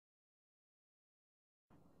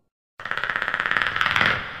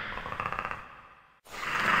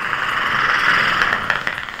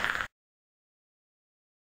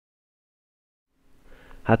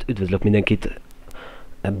Hát üdvözlök mindenkit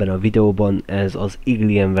ebben a videóban, ez az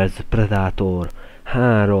Alien vs Predator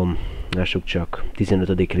 3, lássuk csak,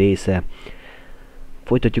 15. része.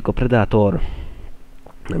 Folytatjuk a Predator,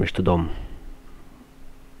 nem is tudom,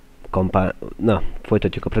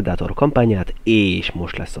 folytatjuk a Predator kampányát, és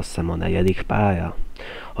most lesz azt hiszem a 4. pálya.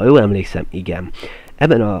 Ha jól emlékszem, igen.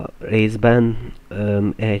 Ebben a részben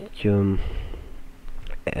egy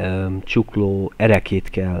csukló erekét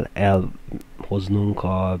kell elhoznunk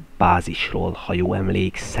a bázisról, ha jól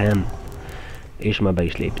emlékszem. És már be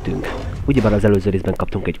is léptünk. Ugyebár az előző részben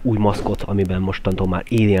kaptunk egy új maszkot, amiben mostantól már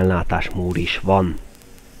alien látásmód is van.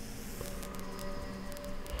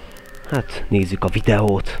 Hát, nézzük a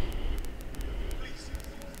videót.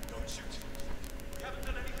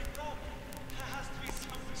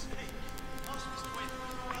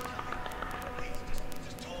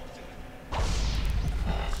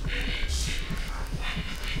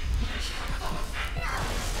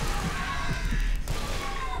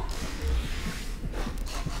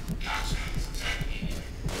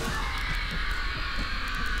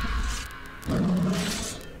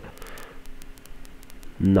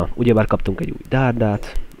 Na, ugyebár kaptunk egy új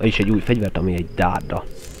dárdát, vagyis egy új fegyvert, ami egy dárda.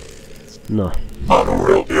 Na.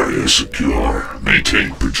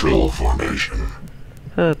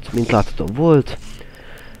 Hát, mint látható volt,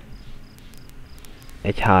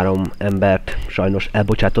 egy 3 embert sajnos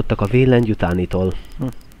elbocsátottak a villanyutánitól.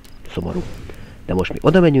 Szomorú. De most mi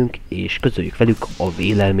oda megyünk, és közöljük velük a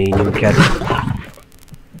véleményünket.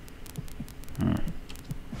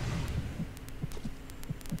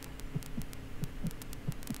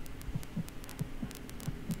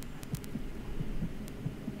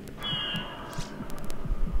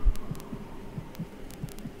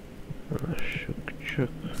 Csak...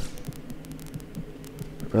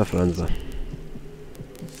 A francba.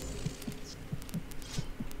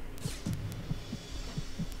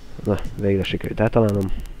 Na, végre sikerült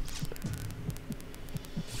eltalálnom.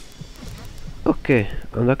 Oké,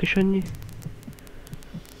 annak is ennyi.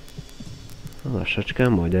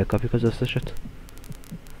 Lassacskán, majd elkapjuk az összeset.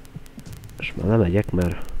 És már lemegyek,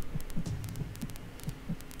 mert...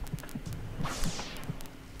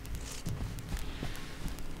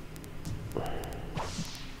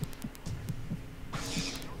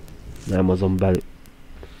 Nem azon belül.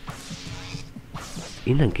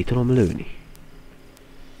 Innen ki tudom lőni.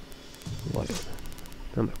 Vajon?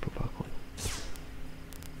 Nem megpróbálkozom.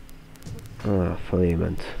 Fölé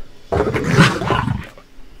ment.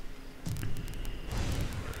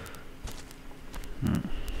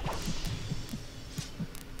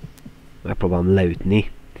 Megpróbálom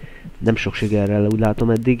leütni. Nem sok sikerrel, úgy látom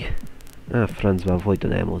eddig. Francban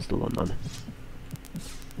folyton elmozdul onnan.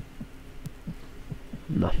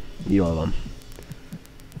 Na, jól van.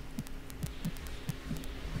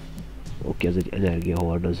 Oké, ez egy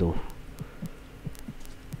energiahordozó.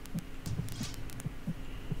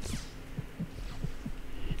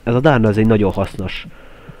 Ez a dárna az egy nagyon hasznos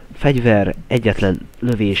fegyver, egyetlen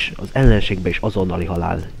lövés az ellenségbe és azonnali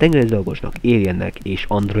halál. Tengerészgyalogosnak, aliennek és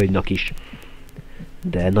androidnak is.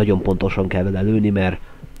 De nagyon pontosan kell vele lőni, mert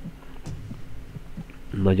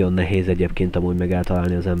nagyon nehéz egyébként amúgy meg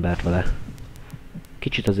eltalálni az embert vele.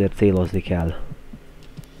 Kicsit azért célozni kell.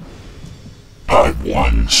 Type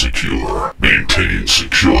 1 secure. Maintain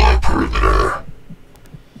secure perimeter.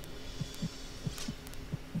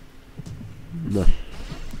 Na.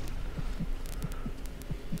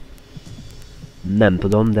 Nem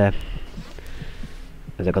tudom, de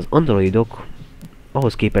ezek az androidok,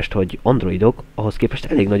 ahhoz képest, hogy androidok, ahhoz képest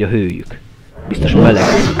elég nagy a hőjük. Biztos meleg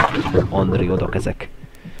androidok ezek.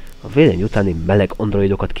 A vélemény utáni meleg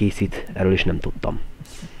androidokat készít, erről is nem tudtam.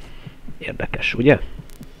 Érdekes, ugye?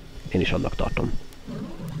 Én is annak tartom.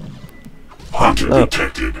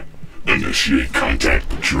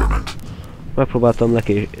 Megpróbáltam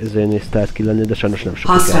lekézélni stealth killenni, de sajnos nem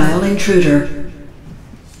sokáig.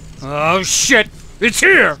 Oh shit! It's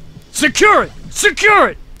here! Secure it! Secure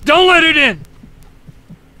it! Don't let it in!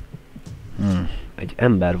 Egy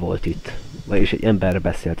ember volt itt. Vagyis egy ember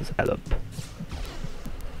beszélt az előbb.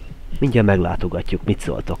 Mindjárt meglátogatjuk, mit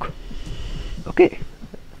szóltok. Oké?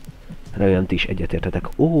 Remélem ti is egyetértetek.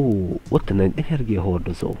 Ó, ott lenne egy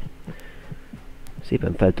energiahordozó.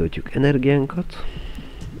 Szépen feltöltjük energiánkat,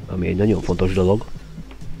 ami egy nagyon fontos dolog.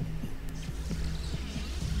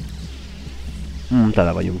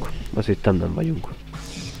 Tele vagyunk. Azt hittem nem vagyunk.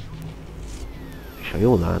 És ha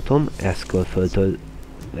jól látom, ezt kell föltölt,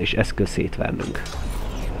 és ezt kell szétvernünk.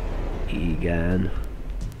 Igen.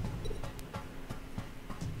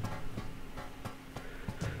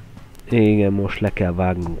 Igen, most le kell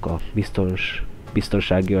vágnunk a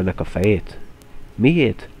biztonsági őrnek a fejét.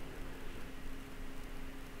 Miért?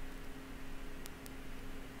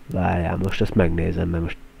 Várjál, most ezt megnézem, mert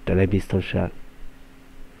most tényleg biztonság.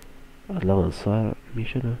 Az le van szar, mi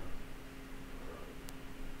is jön?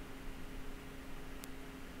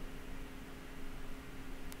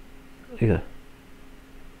 Igen.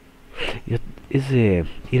 Ja,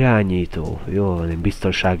 irányító. Jó van, én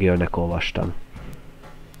biztonsági önnek olvastam.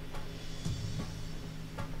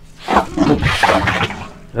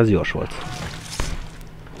 Ez gyors volt.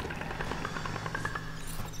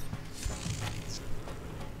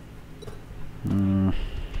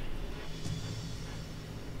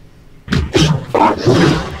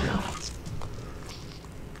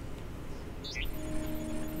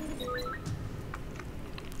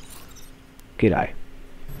 Király.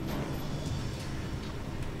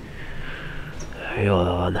 Jól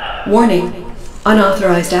van. Warning.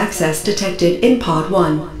 Unauthorized access detected in Pod 1.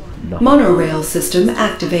 Na. Monorail system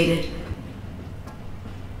activated.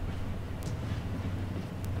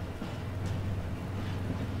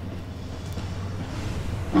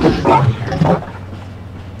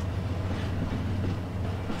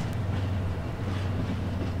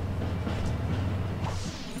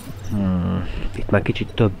 Itt már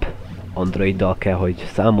kicsit több androiddal kell, hogy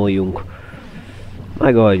számoljunk.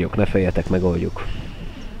 Megoldjuk, ne féljetek, megoldjuk.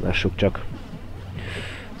 Lássuk csak.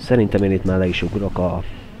 Szerintem én itt már le is ugrok a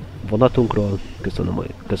vonatunkról.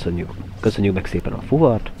 Köszönjük meg szépen a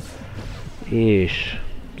fuvart. És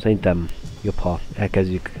szerintem jobb, ha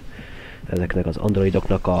elkezdjük ezeknek az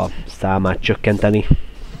androidoknak a számát csökkenteni.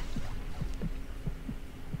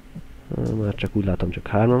 Már csak úgy látom, csak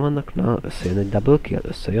 3-an vannak. Na, összejön egy double kill?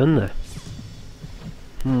 Összejönne?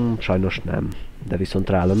 Sajnos nem. De viszont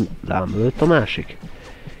rám lőtt a másik.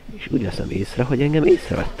 És úgy veszem észre, hogy engem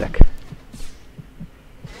észrevettek.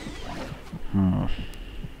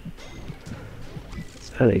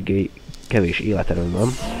 Eléggé kevés életerőm van.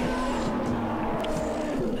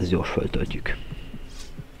 Ezt gyors föltöltjük.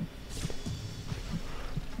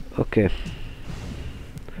 Oké.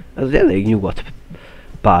 Ez egy elég nyugodt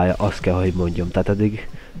pálya, azt kell, hogy mondjam. Tehát eddig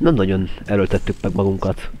nem nagyon erőltettük meg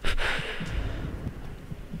magunkat.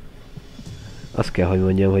 Azt kell, hogy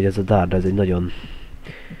mondjam, hogy ez a Dard, ez egy nagyon...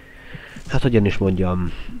 Hát hogyan is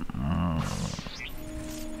mondjam...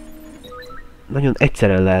 Nagyon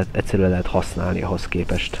egyszerűen lehet használni ahhoz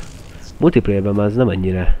képest. Multiplayerben már ez nem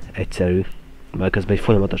ennyire egyszerű. Mert közben egy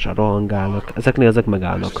folyamatosan rohangálnak. Ezek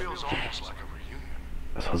megállnak.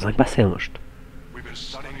 Ez hozzánk beszél most?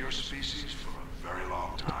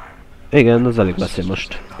 Igen, az elég beszél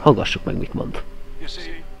most. Hallgassuk meg, mit mond.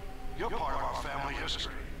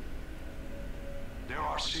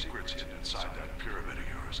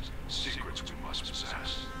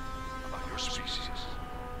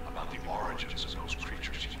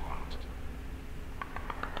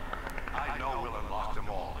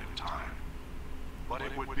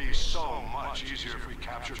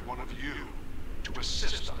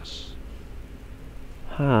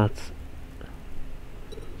 Hát...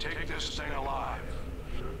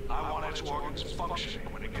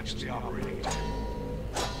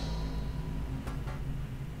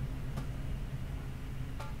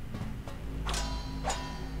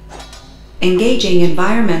 Engaging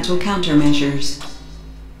environmental countermeasures.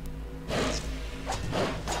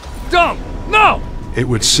 Don't! No! It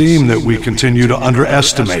would seem that we continue to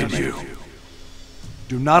underestimate you.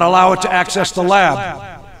 Do not allow it to access the lab.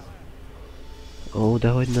 Ó,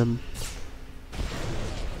 dehogy nem.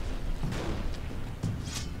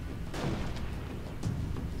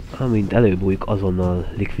 Amint előbújik,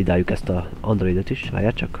 azonnal likvidáljuk ezt a androidot is.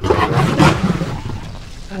 Várjál csak.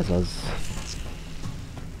 Ez az.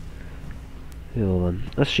 Jó van.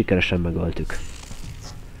 Ezt sikeresen megöltük.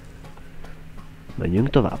 Menjünk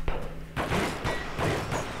tovább.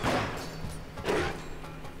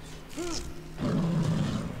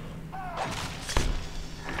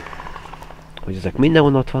 Hogy ezek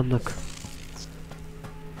mindenhol ott vannak.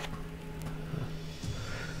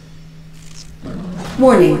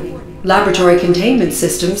 Warning. Laboratory containment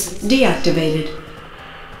systems deactivated.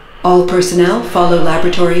 All personnel follow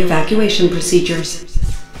laboratory evacuation procedures.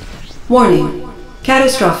 Warning.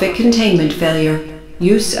 Catastrophic containment failure.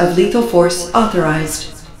 Use of lethal force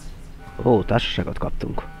authorized. Ó, társaságot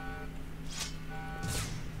kaptunk.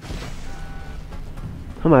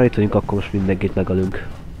 Ha már itt vagyunk, akkor most mindenkit megölünk.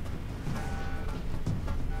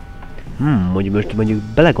 Mondjuk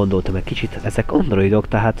belegondoltam egy kicsit, ezek androidok,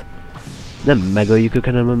 tehát nem megöljük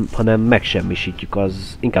őket, hanem megsemmisítjük,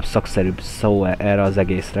 az inkább szakszerűbb szó erre az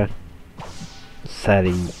egészre.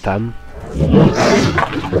 Szerintem.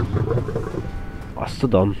 Azt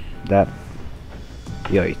tudom, de...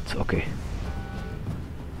 Ja, itt, oké.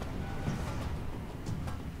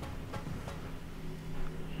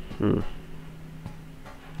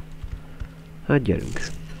 Hát gyerünk.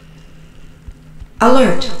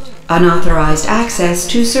 Alert! Unauthorized access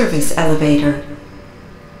to service elevator.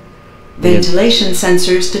 Ventilation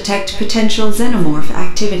sensors detect potential xenomorph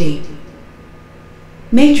activity.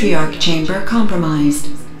 Matriarch chamber compromised.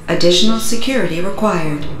 Additional security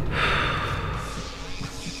required.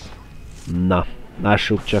 Na,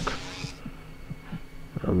 lássuk csak.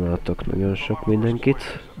 Nem látok nagyon sok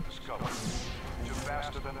mindenkit.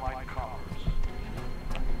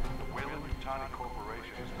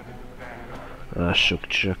 Lássuk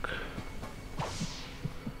csak.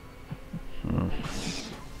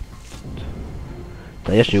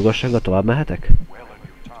 Teljes nyugodtsággal tovább mehetek?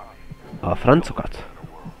 A francokat?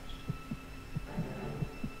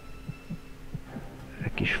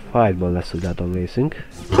 Egy kis fightban lesz, úgy látom, részünk.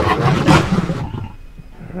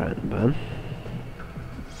 Rendben.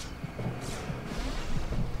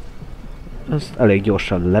 Azt elég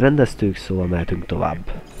gyorsan lerendeztük, szóval mehetünk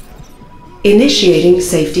tovább. Initiating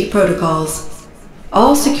safety protocols.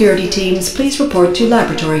 All security teams, please report to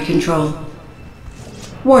laboratory control.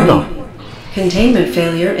 Warning. No. Containment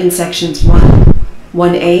failure in sections 1,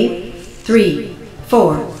 1A, 3,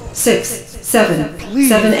 4, 6, 7,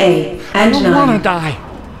 7A, and 9. Die.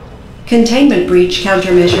 Containment breach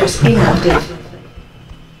countermeasures inactive.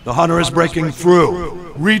 The hunter is breaking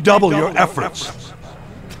through. Redouble your efforts.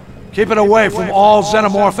 Keep it away from all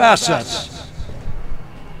xenomorph assets.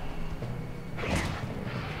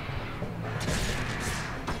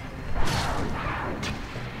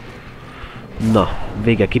 Na,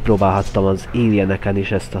 végre kipróbálhattam az alieneken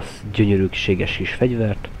is ezt a gyönyörűséges kis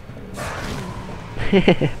fegyvert.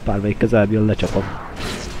 Bármelyik közelebb jön, lecsapom.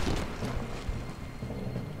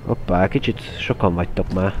 Hoppá, kicsit sokan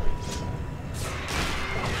vagytok már.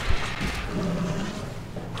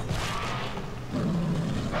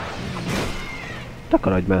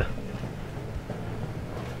 Takarodj már!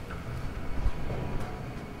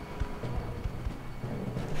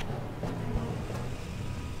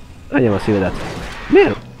 Adjam a szívedet.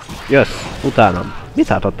 Miért? Jössz, utánam.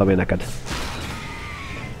 Mit átadtam én neked?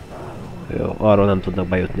 Jó, arról nem tudnak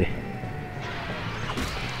bejutni.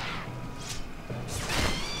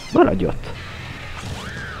 Maradj ott.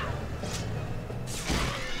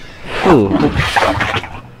 Fú.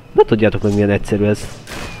 Ne tudjátok meg, milyen egyszerű ez.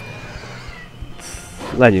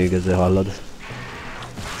 Lenyűgöző, hallod.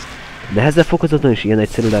 De ezzel fokozottan is ilyen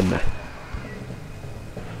egyszerű lenne?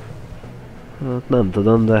 Hát nem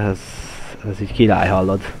tudom, de ez így király,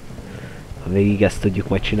 hallod. Ha végig ezt tudjuk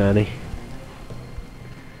majd csinálni.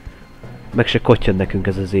 Meg se kottyan nekünk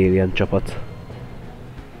ez az alien csapat.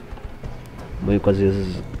 Mondjuk azért,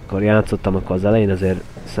 amikor játszottam, akkor az elején azért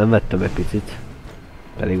szenvedtem egy picit.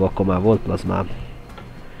 Pedig akkor már volt plazmám.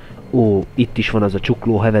 Ó, itt is van az a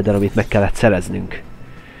csukló heveder, amit meg kellett szereznünk.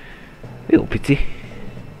 Jó pici.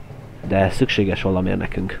 De szükséges valamiért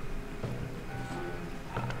nekünk.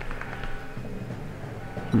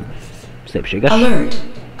 Szépséges. Alert!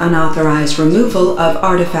 Unauthorized removal of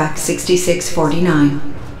Artifact 6649.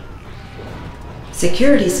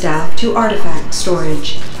 Security staff to artifact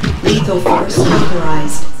storage. Lethal force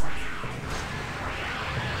authorized.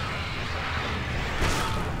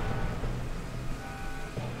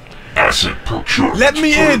 Asset procurement Let me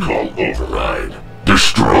in! protocol override.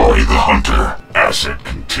 Destroy the hunter. Asset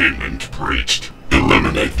containment breached.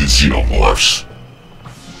 Eliminate the xenomorphs.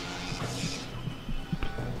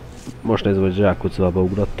 Most nézve, hogy zsákutcába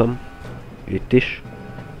ugrottam. Itt is.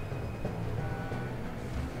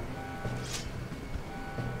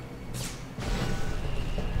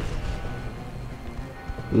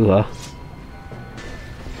 Uha.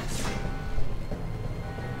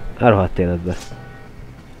 Elrohadt életbe.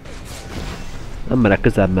 Nem merek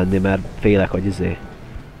közelebb menni, mert félek, hogy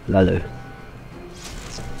lelő.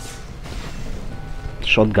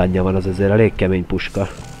 Shotgunja van, az azért elég kemény puska.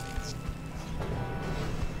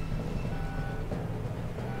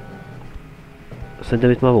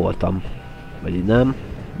 Szerintem itt már voltam. Vagy így nem?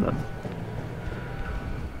 Nem.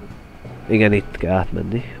 Igen, itt kell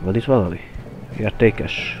átmenni. Van itt valami?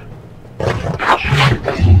 Értékes?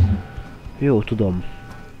 Jó, tudom.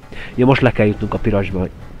 Ja, most le kell jutnunk a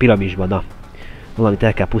piramisba, na. Valamit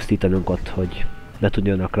el kell pusztítanunk ott, hogy ne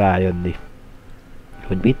tudjanak rájönni.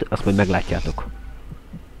 Hogy mit? Azt majd meglátjátok.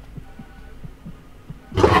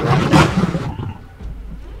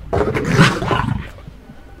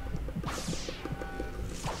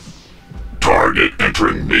 Target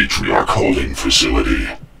entering Matriarch holding facility.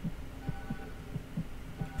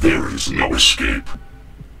 There is no escape.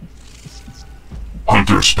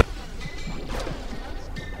 Hunters.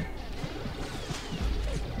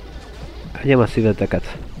 Hagyjam a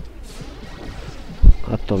szíveteket.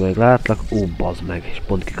 Attól meg látlak. Ó, bazd meg, és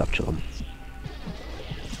pont kikapcsolom.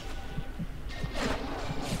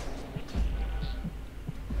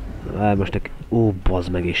 Most egy... Ó,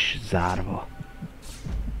 bazd meg is zárva.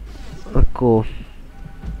 Akkor...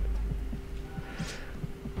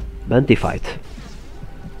 Menti fight.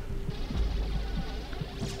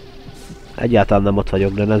 Egyáltalán nem ott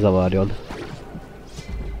vagyok, de ne zavarjon.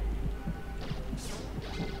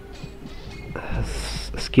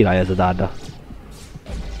 Ez király ez a dárda.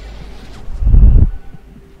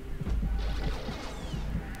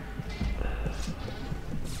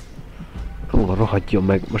 Rohadjon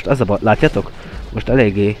meg. Most ez a baj, látjátok? Most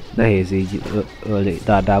eléggé nehéz így ölni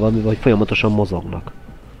dárdával, mivel folyamatosan mozognak.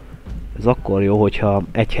 Ez akkor jó, hogyha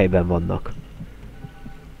egy helyben vannak.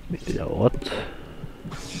 Ide ott.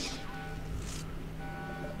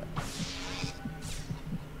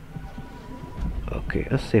 Oké,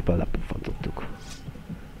 ezt szépen lepufantottuk.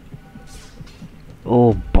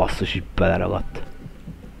 Ó, basszus, így beleragadt.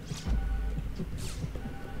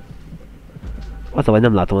 Az a vagy,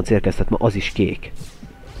 nem látom a célkeztet, mert az is kék.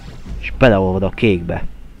 És beleolvad a kékbe.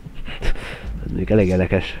 Ez mondjuk elég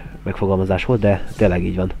érdekes megfogalmazás volt, de tényleg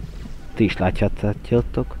így van. Ti is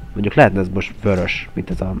látjátok. Mondjuk lehetne ez most vörös, mint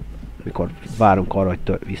ez a... amikor várunk arra,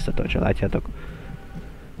 hogy visszatöltse, látjátok.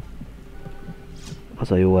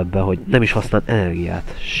 Az a jó ebben, hogy nem is használ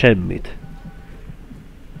energiát. Semmit.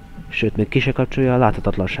 Sőt, még ki se kapcsolja a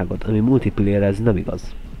láthatatlanságot, ami multiplayer ez nem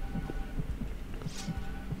igaz.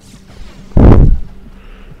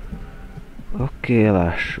 Oké,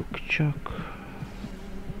 lássuk csak.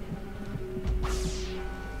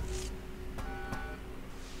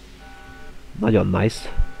 Nagyon nice.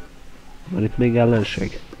 Van itt még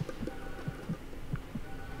ellenség?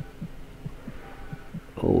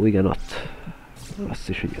 Ó, igen, ott. Azt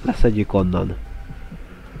is ugye leszedjük onnan.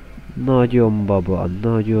 Nagyon baba,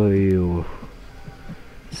 nagyon jó.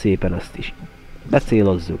 Szépen ezt is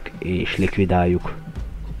becélozzuk és likvidáljuk.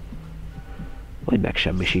 Vagy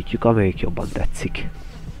megsemmisítjük, amelyik jobban tetszik.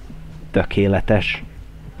 Tökéletes.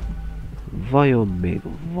 Vajon még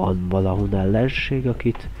van valahol ellenség,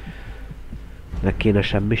 akit meg kéne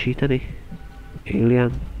semmisíteni?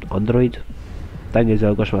 Alien? Android?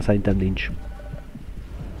 Tengelyzőlgos már szerintem nincs.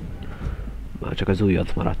 Már csak az új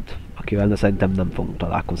ott maradt, akivel szerintem nem fogunk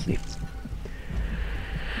találkozni.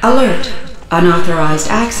 Alert!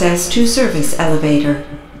 Unauthorized access to service elevator.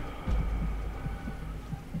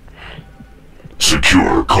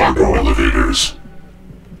 Secure cargo elevators.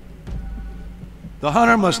 The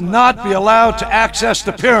hunter must not be allowed to access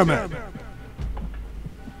the pyramid.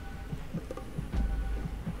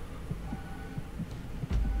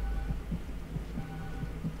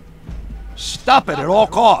 Stop it at all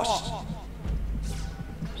costs.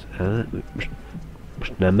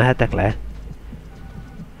 Most nem mehetek le?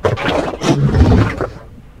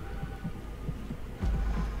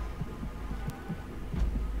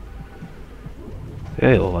 Ja,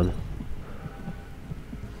 jó van.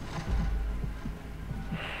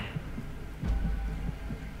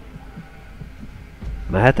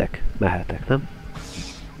 Mehetek? Mehetek, nem?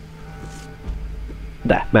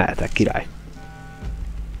 De, mehetek, király.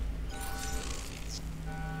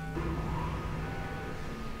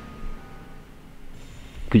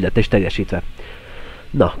 Küldetés teljesítve.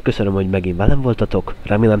 Na, köszönöm, hogy megint velem voltatok.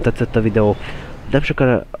 Remélem tetszett a videó. Nem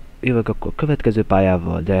sokára jövök akkor következő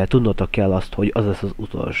pályával, de tudnotok kell azt, hogy az lesz az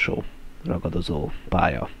utolsó ragadozó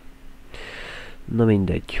pálya. Na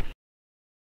mindegy.